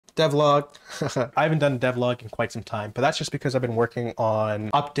Devlog. I haven't done a devlog in quite some time, but that's just because I've been working on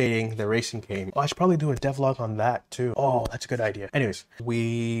updating the racing game. Oh, I should probably do a devlog on that too. Oh, that's a good idea. Anyways,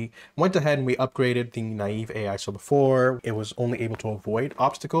 we went ahead and we upgraded the naive AI. So before it was only able to avoid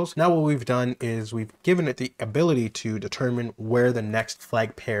obstacles. Now what we've done is we've given it the ability to determine where the next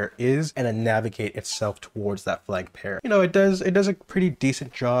flag pair is and then navigate itself towards that flag pair. You know, it does a pretty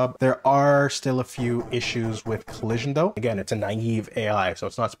decent job. There are still a few issues with collision though. Again, it's a naive AI, so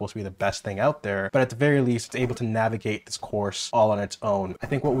it's not supposed to be the best thing out there, but at the very least it's able to navigate this course all on its own. I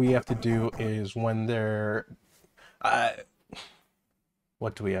think what we have to do is when they're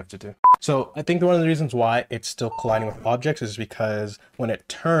what do we have to do? So I think one of the reasons why it's still colliding with objects is because when it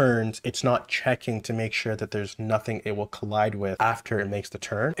turns, it's not checking to make sure that there's nothing it will collide with after it makes the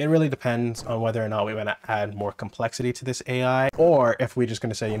turn. It really depends on whether or not we want to add more complexity to this AI, or if we're just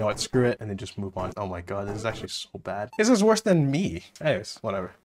going to say, you know what, screw it, and then just move on. Oh my God, this is actually so bad. This is worse than me. Anyways, whatever.